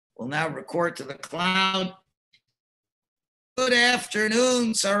We'll now record to the cloud. Good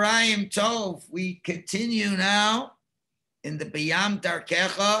afternoon, Sarayim Tov. We continue now in the Biyam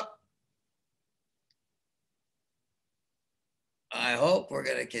Darkecha. I hope we're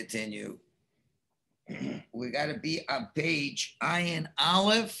going to continue. We got to be on page Ayin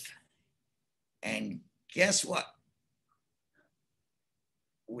Aleph. And guess what?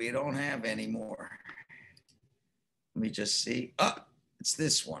 We don't have any more. Let me just see. Oh, it's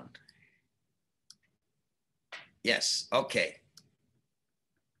this one. Yes, okay.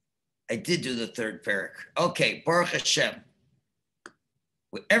 I did do the third parak. Okay, Baruch Hashem.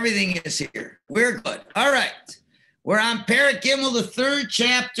 Everything is here. We're good. All right. We're on Parak Gimel, the third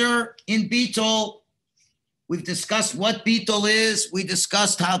chapter in Bitol. We've discussed what Bitol is. We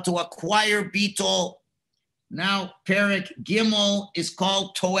discussed how to acquire Bitol. Now, Parak Gimel is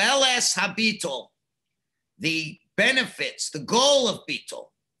called Toeles HaBitol. The benefits, the goal of Bitol.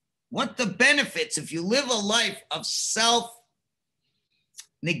 What the benefits if you live a life of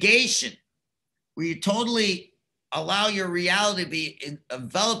self-negation, where you totally allow your reality to be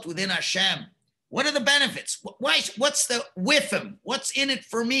enveloped within Hashem. What are the benefits? What's the with him? What's in it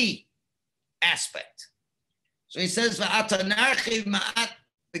for me aspect? So he says, now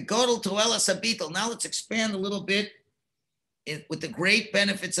let's expand a little bit with the great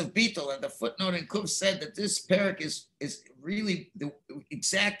benefits of Bitol. And the footnote in Kuv said that this parak is really the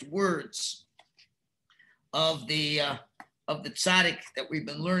exact words of the tzaddik that we've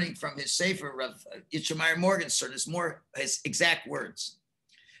been learning from his sefer of Yitzhak Morgenstern. Is more his exact words.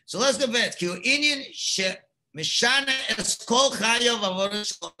 So let's go back. If you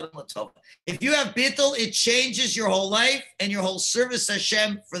have Bitol, it changes your whole life and your whole service to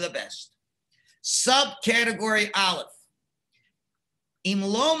Hashem for the best. Subcategory Aleph. If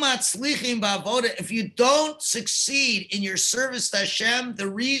you don't succeed in your service to Hashem, the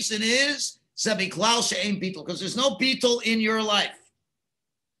reason is because there's no Bitol in your life.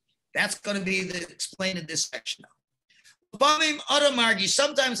 That's going to be explained in this section now.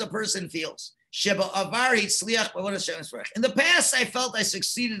 Sometimes a person feels, in the past I felt I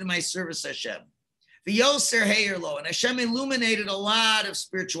succeeded in my service to Hashem. And Hashem illuminated a lot of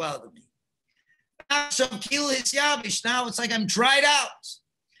spirituality to me. Now it's like I'm dried out.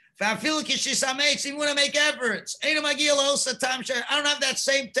 Even when I make efforts, I don't have that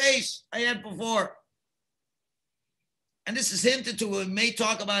same taste I had before. And this is hinted to. We may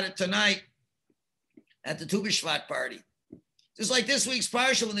talk about it tonight at the Tu B'Shvat party. Just like this week's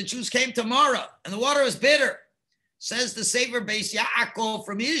parsha, when the Jews came to Mara and the water was bitter, says the Sefer Beis Yaakov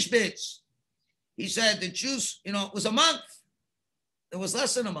from Ishbitz. He said the Jews, it was a month. It was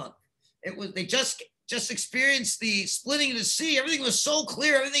less than a month. They just experienced the splitting of the sea. Everything was so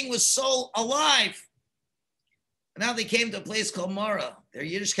clear. Everything was so alive. And now they came to a place called Mara. Their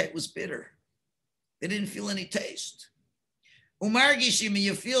Yiddishkeit was bitter. They didn't feel any taste. Umargishim,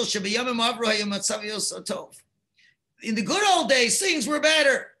 you feel in the good old days, things were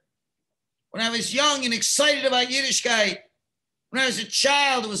better. When I was young and excited about Yiddishkeit, when I was a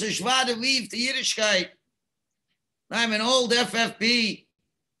child, it was a Shvad Aviv to Yiddishkeit. Now I'm an old FFB.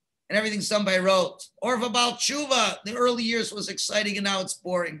 And everything's done by rote. Or if about tshuva, the early years was exciting and now it's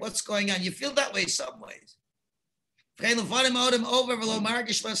boring. What's going on? You feel that way some ways.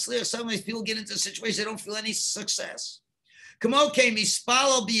 Some ways people get into a situation they don't feel any success. Let's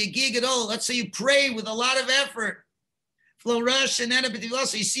say you pray with a lot of effort. So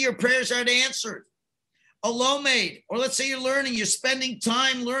you see your prayers aren't answered. Alomed, or let's say you're learning, you're spending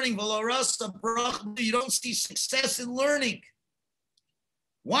time learning. You don't see success in learning.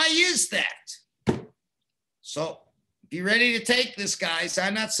 Why is that? So be ready to take this, guys.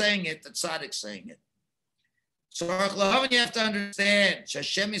 I'm not saying it. The tzaddik's saying it. So you have to understand.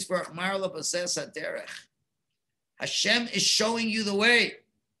 Hashem is showing you the way.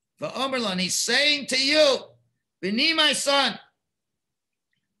 He's saying to you, B'ni, my son,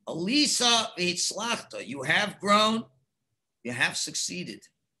 Alisa v'hitzlachta, you have grown, you have succeeded.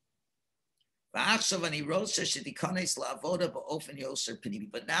 But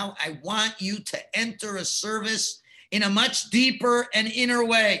now I want you to enter a service in a much deeper and inner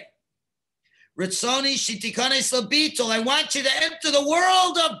way. I want you to enter the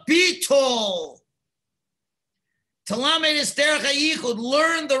world of Bitol. Learn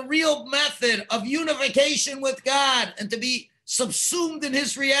the real method of unification with God and to be subsumed in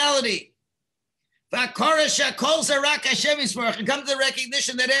his reality. And come to the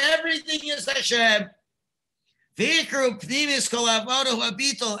recognition that everything is Hashem. And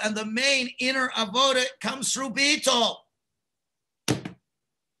the main inner avoda comes through Bitol.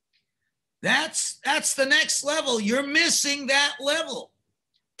 That's the next level. You're missing that level.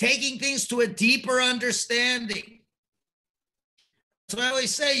 taking things to a deeper understanding. So I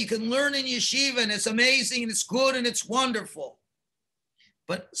always say you can learn in yeshiva and it's amazing and it's good and it's wonderful.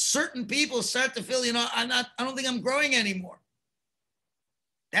 But certain people start to feel, I don't think I'm growing anymore.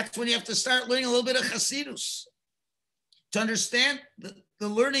 That's when you have to start learning a little bit of Hasidus to understand the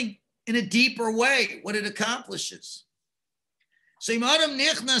learning in a deeper way, what it accomplishes. So if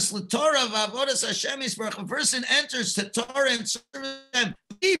a person enters to Torah and serves Hashem,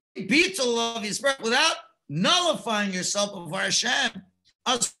 without nullifying yourself before Hashem,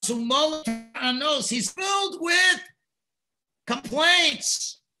 he's filled with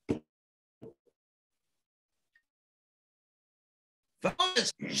complaints.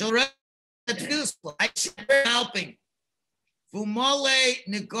 Helping.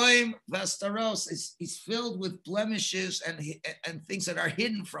 He's filled with blemishes and things that are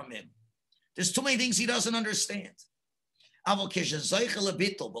hidden from him. There's too many things he doesn't understand. But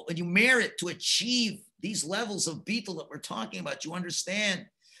when you merit to achieve these levels of bitul that we're talking about, you understand.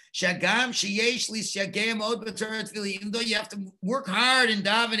 Even though you have to work hard in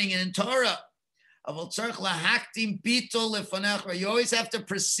davening and in Torah, you always have to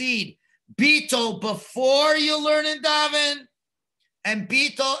proceed bitul before you learn in daven and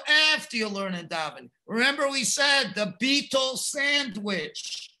bitul after you learn in daven. Remember we said the bitul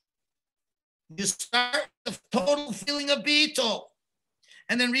sandwich. You start the total feeling of bitul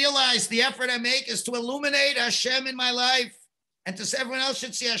and then realize the effort I make is to illuminate Hashem in my life and to say everyone else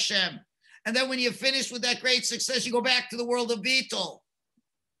should see Hashem. And then when you finish with that great success, you go back to the world of bitul.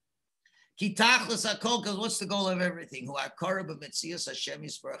 Because what's the goal of everything?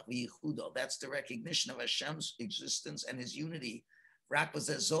 That's the recognition of Hashem's existence and his unity.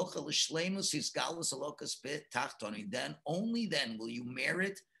 Then, only then will you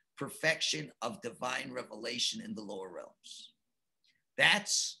merit perfection of divine revelation in the lower realms.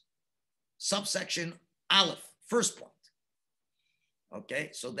 That's subsection Aleph, first point.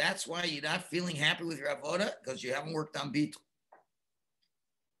 Okay, so that's why you're not feeling happy with your avoda, because you haven't worked on bitul.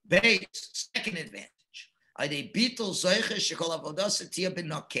 Base, second advantage. If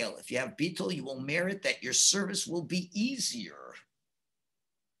you have bitul, you will merit that your service will be easier.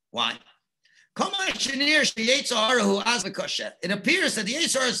 Why? It appears that the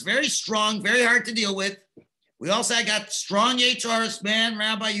Yetzer is very strong, very hard to deal with. We also got strong Yetzers, man.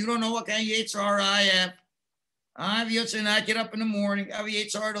 Rabbi, you don't know what kind of Yetzer I have. I have Yetzer not get up in the morning. I have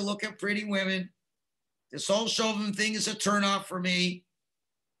Yetzer to look at pretty women. This whole Shovim thing is a turnoff for me.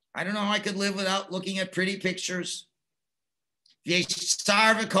 I don't know how I could live without looking at pretty pictures. You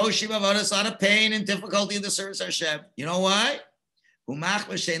starve a koshim of a lot of pain and difficulty in the service of Hashem. You know why?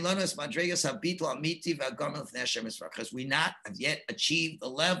 Because we not have yet achieved the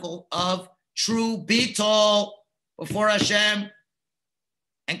level of true bitul before Hashem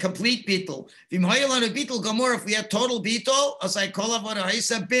and complete bitul. If we had total bitul,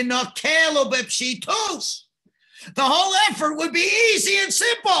 the whole effort would be easy and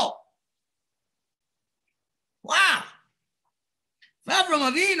simple. Wow. Avram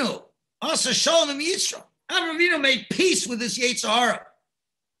Avinu, also Shalom and Yisrael. Avram Avinu made peace with his Yetzer Hara.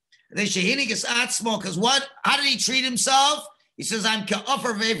 Because what? How did he treat himself? He says, I'm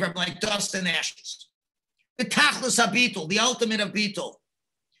ka'ofar v'evram, like dust and ashes. The tachlis habitul, the ultimate of bitul.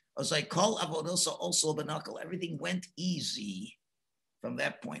 I was like, kol avodosa also benakal. Everything went easy from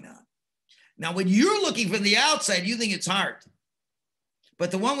that point on. Now, when you're looking from the outside, you think it's hard.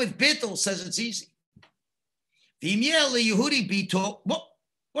 But the one with bitul says it's easy. Yehudi bitul.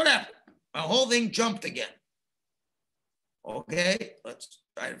 What happened? The whole thing jumped again. Okay, let's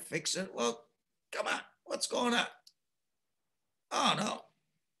try to fix it. Well, come on. What's going on? Oh, no.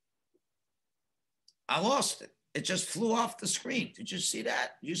 I lost it. It just flew off the screen. Did you see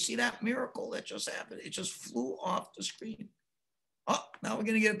that? You see that miracle that just happened? It just flew off the screen. Oh, now we're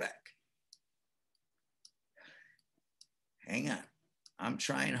going to get it back. Hang on. I'm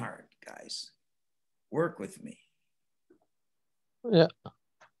trying hard, guys. Work with me. Yeah.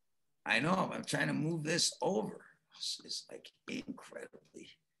 I know. I'm trying to move this over. It's like incredibly.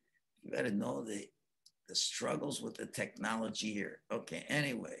 You got to know the struggles with the technology here. Okay.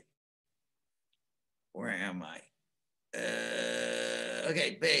 Anyway, where am I?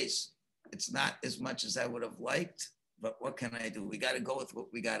 Okay, base. It's not as much as I would have liked, but what can I do? We got to go with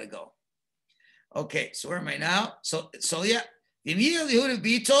what we got to go. Okay, so where am I now? So yeah. If you have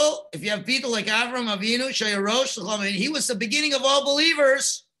bitul like Avram Avinu, he was the beginning of all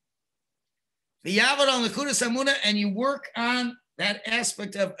believers. And you work on that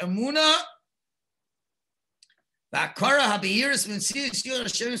aspect of Emunah,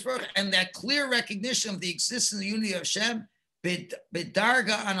 and that clear recognition of the existence and the unity of Hashem,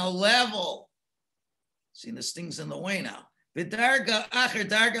 Bidarga on a level. See, this thing's in the way now. Bidarga acher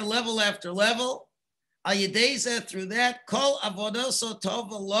darga, level after level. Al yedeza, through that, kol avodoso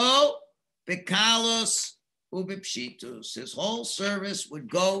tova lo bekalos ubipshitus. His whole service would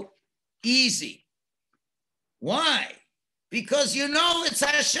go easy. Why? Because you know it's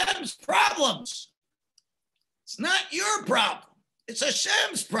Hashem's problems. It's not your problem. It's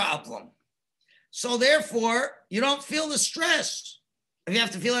Hashem's problem. So therefore, you don't feel the stress. You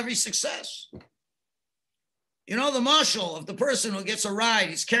have to feel every success. You know the mashal of the person who gets a ride.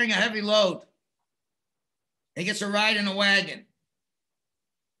 He's carrying a heavy load. He gets a ride in a wagon.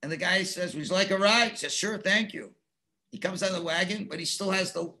 And the guy says, would you like a ride? He says, sure, thank you. He comes out of the wagon, but he still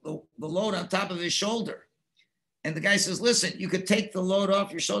has the load on top of his shoulder. And the guy says, listen, you could take the load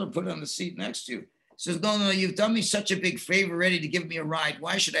off your shoulder, put it on the seat next to you. He says, no, you've done me such a big favor already to give me a ride.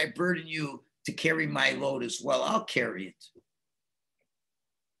 Why should I burden you to carry my load as well? I'll carry it.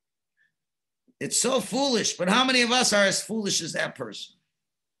 It's so foolish, but how many of us are as foolish as that person?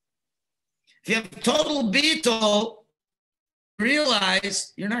 If you have total bittul,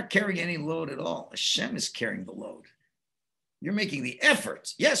 realize you're not carrying any load at all. Hashem is carrying the load. You're making the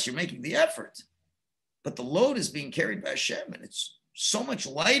effort. Yes, you're making the effort. But the load is being carried by Hashem, and it's so much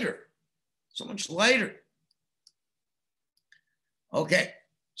lighter. So much lighter. Okay,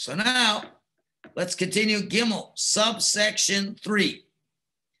 so now let's continue Gimel, subsection 3.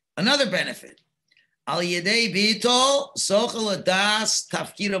 Another benefit. Al yedei bitol sochel adas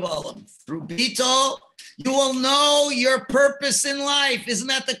tafkid ba'olam. Through bitol, you will know your purpose in life. Isn't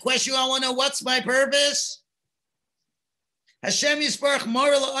that the question? I want to know, what's my purpose? Hashem yisparach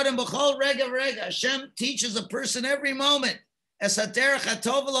mor la'adam b'chol rega v'rega. Hashem teaches a person every moment. Es haderech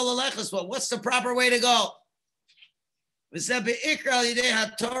hatov l'lalechus. Well, what's the proper way to go? V'zeh be'ikra al yedei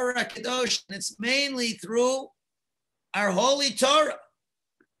haTorah kadosh. And it's mainly through our holy Torah.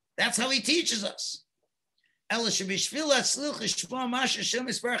 That's how he teaches us. But if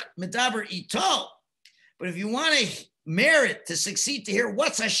you want to merit, to succeed, to hear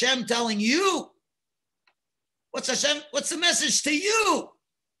what's Hashem telling you, what's the message to you?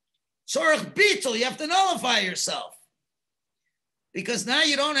 Tzorach bitul, you have to nullify yourself. Because now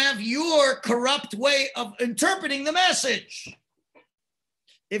you don't have your corrupt way of interpreting the message.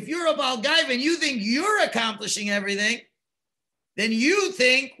 If you're a Baal Gaiva and you think you're accomplishing everything, then you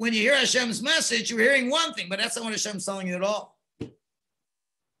think when you hear Hashem's message, you're hearing one thing, but that's not what Hashem's telling you at all.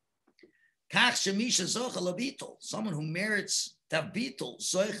 Someone who merits to have bittul,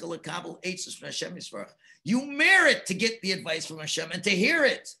 you merit to get the advice from Hashem and to hear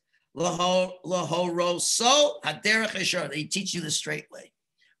it. They teach you the straight way,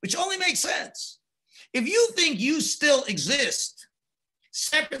 which only makes sense. If you think you still exist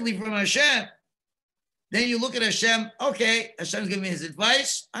separately from Hashem, then you look at Hashem, okay, Hashem's giving me his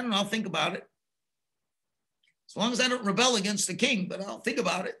advice. I don't know, I'll think about it. As long as I don't rebel against the king, but I'll think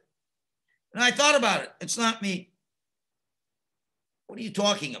about it. And I thought about it. It's not me. What are you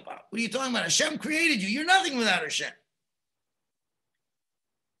talking about? What are you talking about? Hashem created you. You're nothing without Hashem.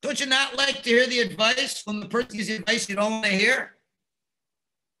 Don't you not like to hear the advice from the person who gives you advice you don't want to hear?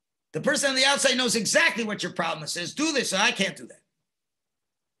 The person on the outside knows exactly what your problem is. Says, do this, and I can't do that.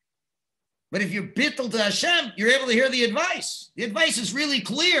 But if you're bittul to Hashem, you're able to hear the advice. The advice is really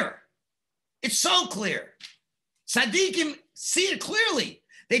clear. It's so clear. Tzaddikim see it clearly.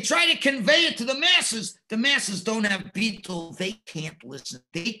 They try to convey it to the masses. The masses don't have bittul. They can't listen.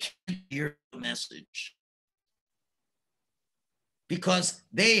 They can't hear the message. Because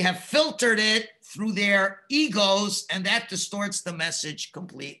they have filtered it through their egos, and that distorts the message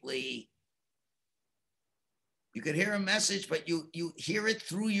completely. You could hear a message, but you hear it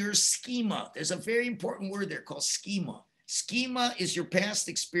through your schema. There's a very important word there called schema. Schema is your past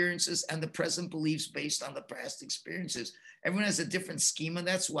experiences and the present beliefs based on the past experiences. Everyone has a different schema.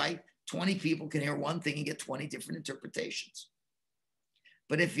 That's why 20 people can hear one thing and get 20 different interpretations.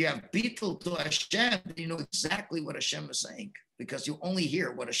 But if you have bittul to Hashem, you know exactly what Hashem is saying because you only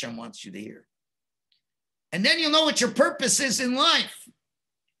hear what Hashem wants you to hear. And then you'll know what your purpose is in life.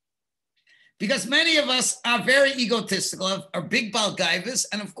 Because many of us are very egotistical, are big Baal Gaivas,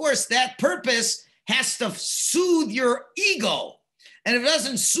 and of course that purpose has to soothe your ego. And if it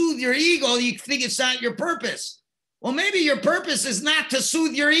doesn't soothe your ego, you think it's not your purpose. Well, maybe your purpose is not to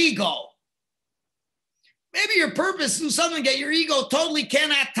soothe your ego. Maybe your purpose is to do something that your ego totally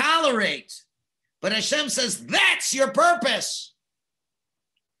cannot tolerate. But Hashem says that's your purpose.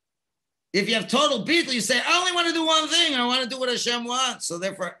 If you have total bittul, you say, I only want to do one thing. I want to do what Hashem wants. So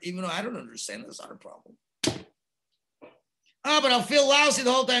therefore, even though I don't understand, that's not a problem. Oh, but I'll feel lousy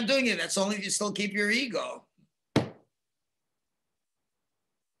the whole time doing it. That's only if you still keep your ego.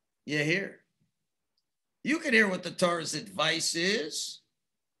 You hear? You can hear what the Torah's advice is.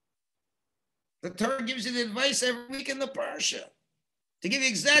 The Torah gives you the advice every week in the Parsha to give you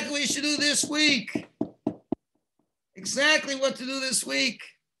exactly what you should do this week. Exactly what to do this week.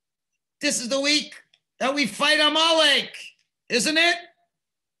 This is the week that we fight Amalek, isn't it?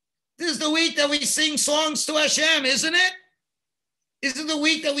 This is the week that we sing songs to Hashem, isn't it? Isn't the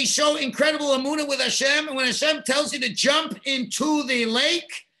week that we show incredible amunah with Hashem? And when Hashem tells you to jump into the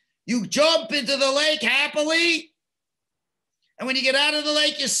lake, you jump into the lake happily. And when you get out of the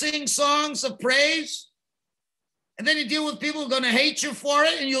lake, you sing songs of praise. And then you deal with people who are going to hate you for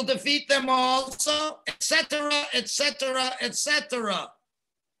it, and you'll defeat them also, etc., etc., etc.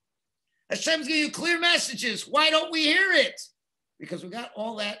 Hashem's giving you clear messages. Why don't we hear it? Because we got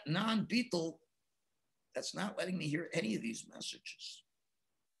all that non-Beetle that's not letting me hear any of these messages.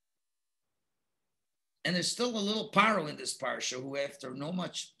 And there's still a little paro in this parsha who, after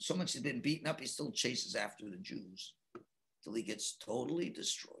so much has been beaten up, he still chases after the Jews till he gets totally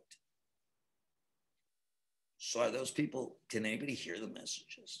destroyed. So are those people, can anybody hear the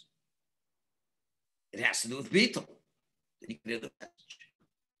messages? It has to do with Beetle. Then you can hear the message.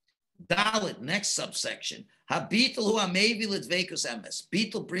 Dalit, next subsection. Ha-Beetle hu ha-mevi l'dveikus emes.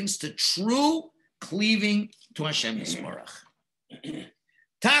 Beetle brings to true cleaving to Hashem Yisborach.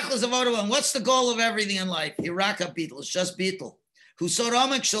 Tachlis avodah, and what's the goal of everything in life? Iraka Beetle, it's just Beetle.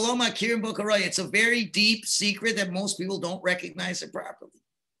 Husoromek shalom akirim bokaroy. It's a very deep secret that most people don't recognize it properly.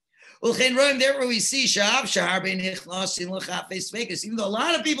 There where we see even though a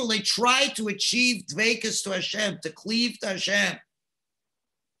lot of people, they try to achieve dveikus to Hashem, to cleave to Hashem.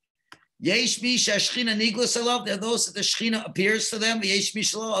 Yesh mi shashchina niglas alav. There are those that the Shechina appears to them. Yesh mi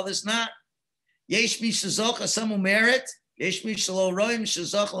shelo, others not. Yesh mi shazocha, some who merit. Yesh mi shelo roim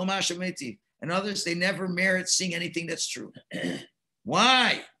shazoch l'mashamiti. And others, they never merit seeing anything that's true.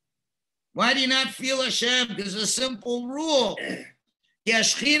 Why? Why do you not feel Hashem? There's a simple rule. The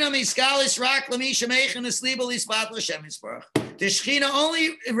Shechina only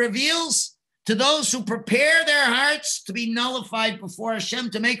reveals to those who prepare their hearts to be nullified before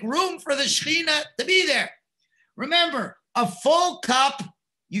Hashem, to make room for the Shechina to be there. Remember, a full cup,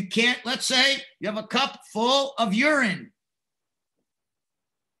 you can't, let's say you have a cup full of urine,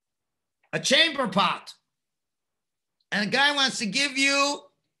 a chamber pot, and a guy wants to give you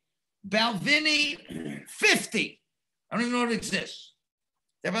Balvenie 50. I don't even know what exists.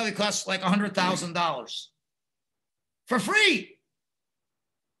 That probably costs like $100,000 for free.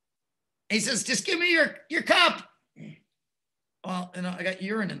 He says, just give me your cup. Well, I got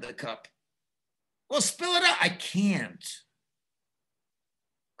urine in the cup. Well, spill it out. I can't,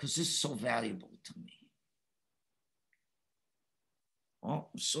 because this is so valuable to me.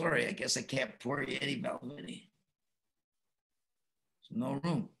 Well, I'm sorry. I guess I can't pour you any Balvenie. There's no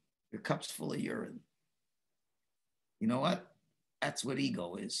room. Your cup's full of urine. You know what? That's what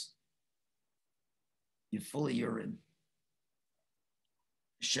ego is. You're full of urine.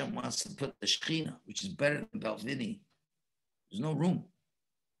 Hashem wants to put the Shechina, which is better than Balvenie. There's no room.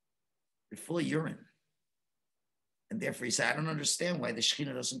 You're full of urine. And therefore he said, I don't understand why the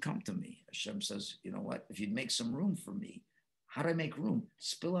Shechina doesn't come to me. Hashem says, you know what? If you'd make some room for me, how do I make room?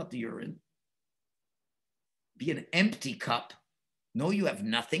 Spill out the urine. Be an empty cup. Know you have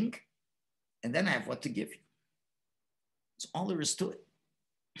nothing. And then I have what to give you. That's all there is to it.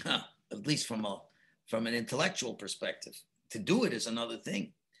 At least from an intellectual perspective. To do it is another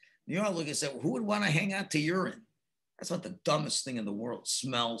thing. You know, look and say, well, who would want to hang out to urine? That's not the dumbest thing in the world.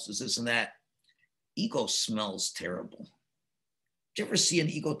 Smells, is this and that. Ego smells terrible. Did you ever see an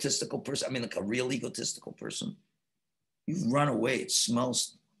egotistical person? I mean, like a real egotistical person? You run away. It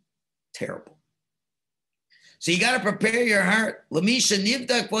smells terrible. So you got to prepare your heart.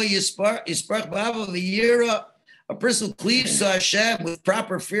 A person who cleaves to Hashem with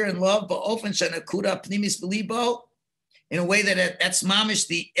proper fear and love, in a way that's mamish,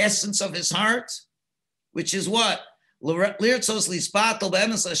 the essence of his heart, which is what? That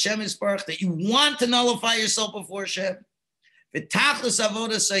you want to nullify yourself before Hashem. And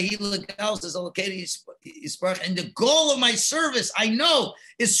the goal of my service, I know,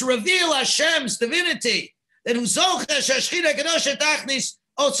 is to reveal Hashem's divinity. Then you know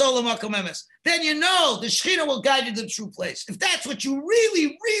the Shechina will guide you to the true place. If that's what you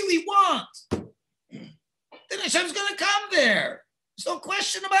really, really want, then Hashem's going to come there. There's no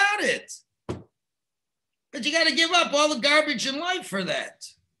question about it. But you got to give up all the garbage in life for that.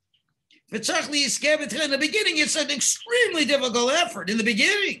 In the beginning, it's an extremely difficult effort. In the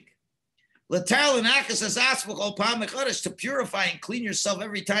beginning, to purify and clean yourself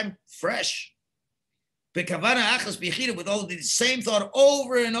every time fresh. With all the same thought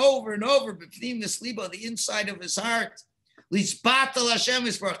over and over and over, the inside of his heart.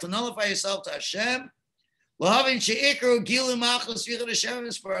 To nullify yourself to Hashem. To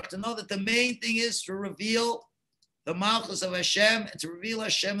know that the main thing is to reveal the Malchus of Hashem and to reveal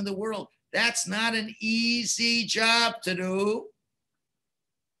Hashem in the world. That's not an easy job to do.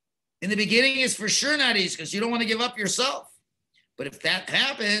 In the beginning, it's for sure not easy because you don't want to give up yourself. But if that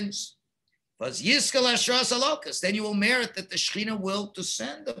happens, then you will merit that the Shekhinah will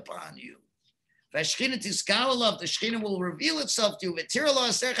descend upon you. The Shekhinah will reveal itself to you.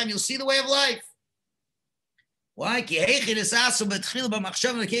 You'll see the way of life. Why? Because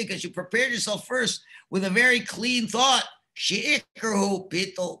you prepared yourself first with a very clean thought. The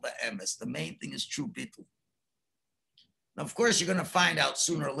main thing is true bittul. Now, of course, you're going to find out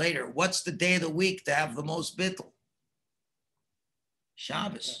sooner or later what's the day of the week to have the most bittul.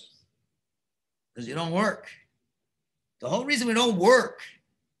 Shabbos. Because you don't work. The whole reason we don't work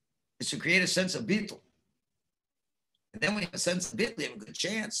is to create a sense of bittul. And then when you have a sense of bittul, you have a good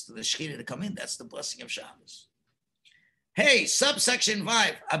chance for the Shekhinah to come in. That's the blessing of Shabbos. Hey, subsection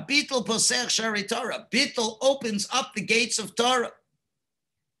 5. A bittul posech shari Torah. Bittul opens up the gates of Torah.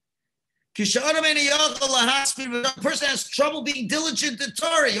 A person has trouble being diligent in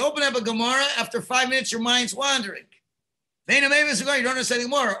Torah. You open up a Gemara, after 5 minutes, your mind's wandering. You don't understand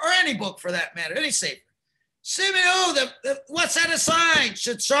Gemara, or any book for that matter, any sefer. What's that a sign?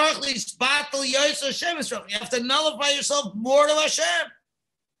 You have to nullify yourself more to Hashem.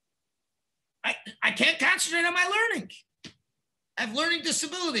 I can't concentrate on my learning. I have learning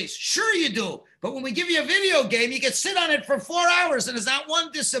disabilities. Sure you do. But when we give you a video game, you can sit on it for 4 hours and there's not one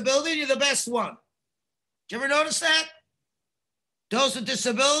disability and you're the best one. Did you ever notice that? Those with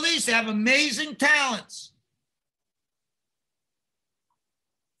disabilities, they have amazing talents.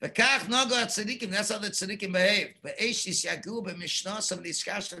 That's how the tzaddikim behaved. When a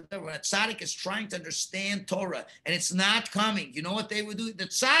tzaddik is trying to understand Torah and it's not coming, you know what they would do? The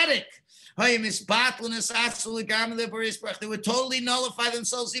tzaddik, they would totally nullify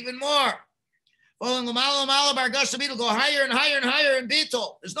themselves even more. Go higher and higher and higher in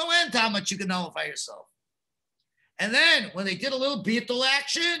bittul. There's no end to how much you can nullify yourself. And then when they did a little bittul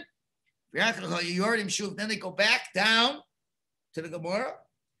action, then they go back down to the Gemara.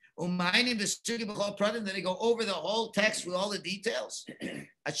 Then they go over the whole text with all the details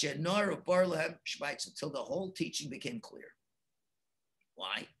until the whole teaching became clear.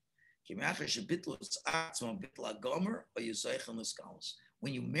 Why? When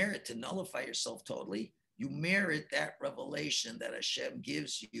you merit to nullify yourself totally, you merit that revelation that Hashem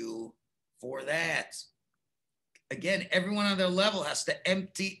gives you for that. Again, everyone on their level has to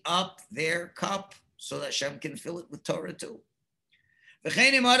empty up their cup so that Hashem can fill it with Torah too. Let's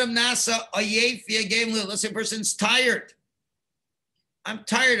say a person's tired. I'm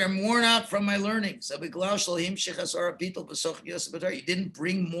tired. I'm worn out from my learnings. You didn't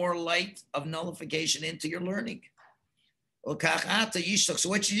bring more light of nullification into your learning. So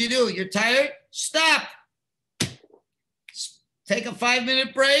what should you do? You're tired? Stop. Take a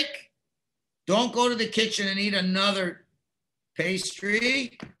 5-minute break. Don't go to the kitchen and eat another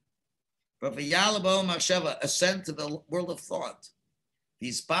pastry. But ascend to the world of thought.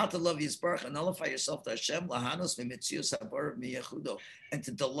 And nullify yourself to Hashem, and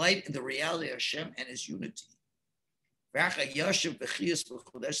to delight in the reality of Hashem and His unity. Then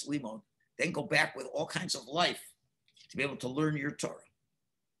go back with all kinds of life to be able to learn your Torah.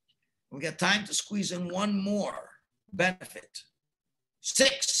 We got time to squeeze in one more benefit.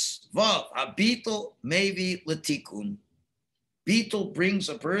 6, Vav, Habitul Mevi Latikun. Bitul brings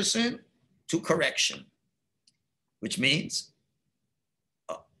a person to correction, which means,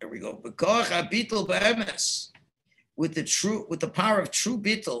 here we go. With the power of true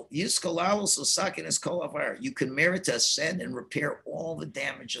bittul, you can merit to ascend and repair all the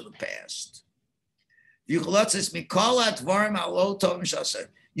damage of the past. You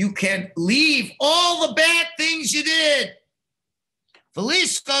can leave all the bad things you did.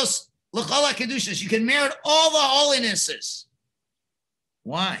 You can merit all the holinesses.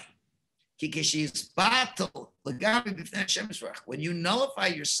 Why? When you nullify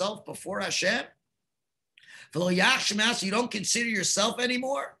yourself before Hashem, you don't consider yourself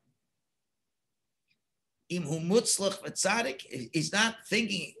anymore. He's not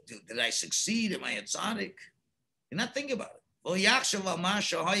thinking, did I succeed? Am I a tzaddik? You're not thinking about it. He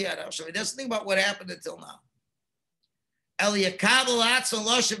doesn't think about what happened until now.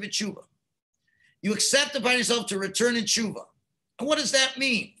 You accept upon yourself to return in tshuva. And what does that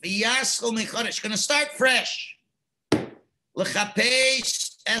mean? You're going to start fresh.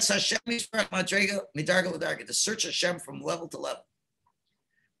 L'chapesh as Hashem Madrega Midarga Ladarga, to search Hashem from level to level.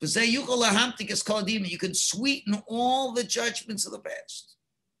 You can sweeten all the judgments of the past.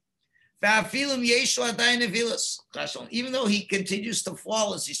 Even though he continues to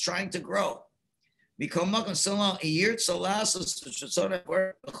fall as he's trying to grow. If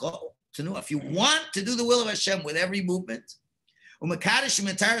you want to do the will of Hashem with every movement, and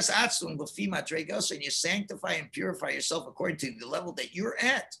you sanctify and purify yourself according to the level that you're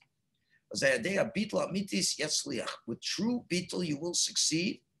at, with true bittul you will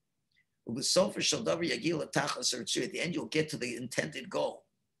succeed. At the end you'll get to the intended goal,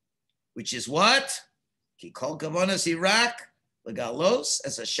 which is what? You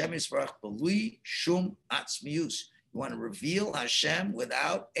want to reveal Hashem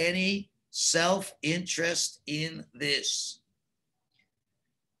without any self-interest in this.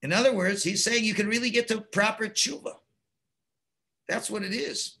 In other words, he's saying you can really get to proper tshuva. That's what it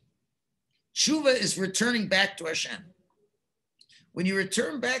is. Tshuva is returning back to Hashem. When you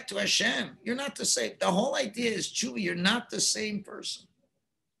return back to Hashem, you're not the same. The whole idea is tshuva, you're not the same person.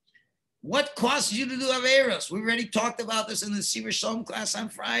 What causes you to do Averos? We already talked about this in the Sivir Shalom class on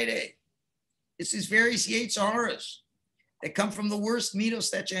Friday. It's these various Yetzaharas that come from the worst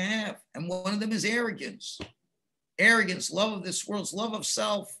mitos that you have. And one of them is arrogance. Arrogance, love of this world, love of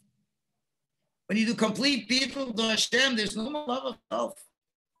self. When you do complete bittul to Hashem, there's no more love of self.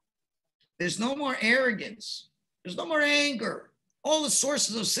 There's no more arrogance. There's no more anger. All the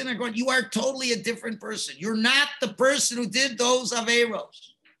sources of sin are gone. You are totally a different person. You're not the person who did those Averos.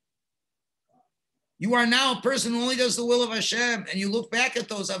 You are now a person who only does the will of Hashem, and you look back at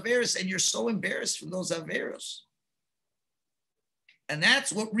those Averos and you're so embarrassed from those Averos. And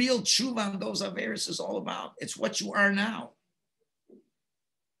that's what real tshuva on those Averos is all about. It's what you are now.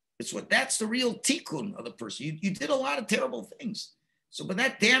 That's the real tikkun of the person. You did a lot of terrible things. But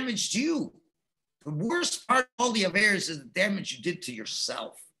that damaged you. The worst part of all the Averos is the damage you did to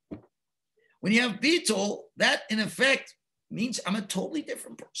yourself. When you have bittul, that in effect means I'm a totally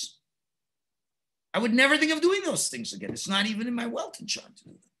different person. I would never think of doing those things again. It's not even in my Welton chart to do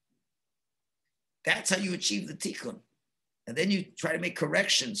them. That's how you achieve the tikkun. And then you try to make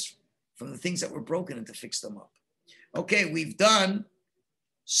corrections from the things that were broken and to fix them up. Okay, we've done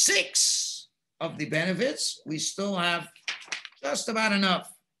 6 of the benefits. We still have just about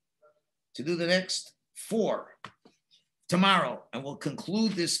enough to do the next 4 tomorrow. And we'll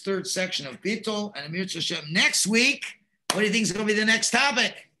conclude this 3rd section of Bittul and Amir Hashem next week. What do you think is going to be the next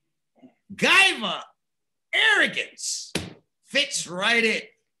topic? Gaiva, arrogance, fits right in.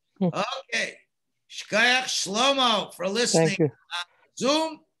 Okay. Shkayach Shlomo for listening. Thank you.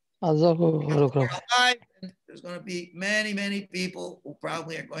 Zoom. Live. There's going to be many, many people who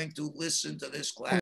probably are going to listen to this class.